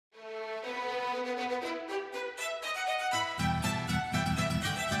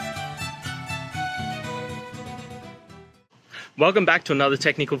Welcome back to another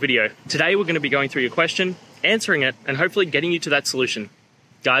technical video. Today we're going to be going through your question, answering it, and hopefully getting you to that solution.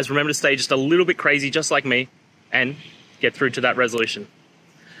 Guys, remember to stay just a little bit crazy just like me and get through to that resolution.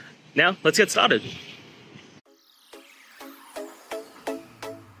 Now, let's get started.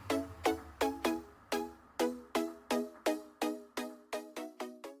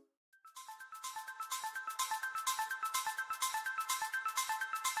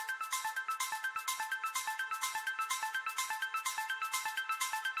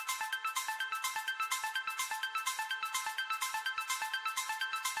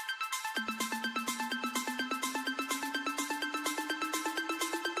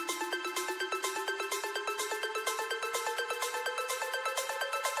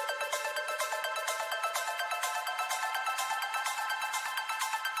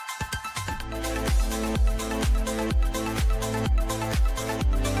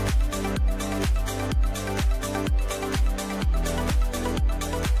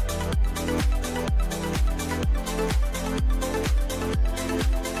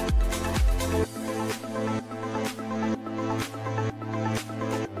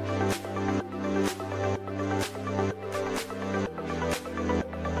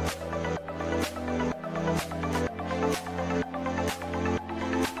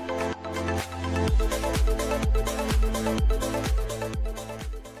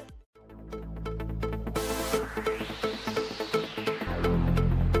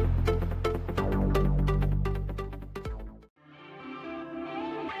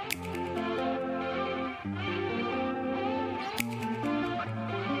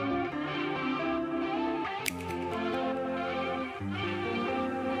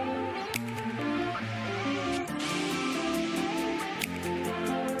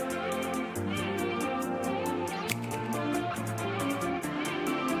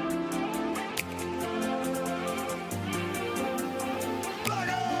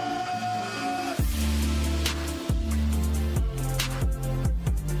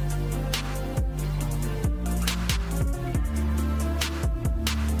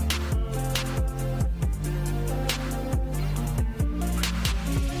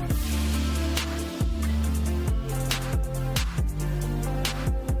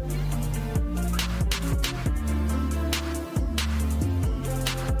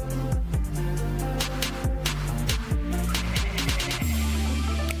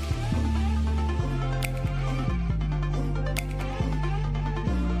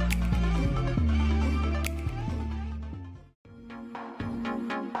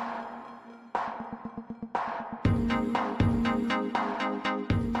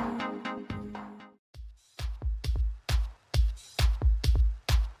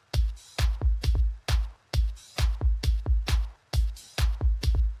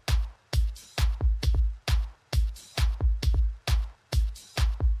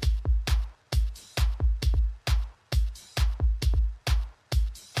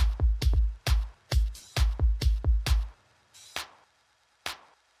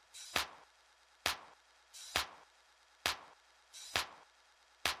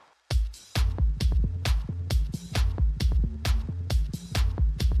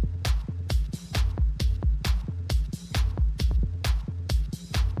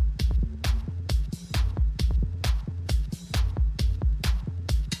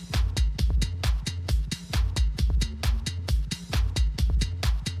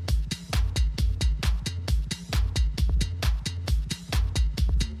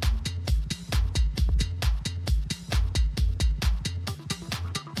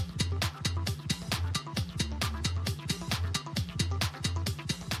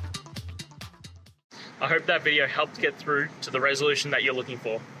 I hope that video helped get through to the resolution that you're looking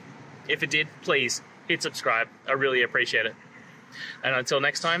for. If it did, please hit subscribe. I really appreciate it. And until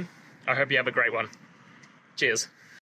next time, I hope you have a great one. Cheers.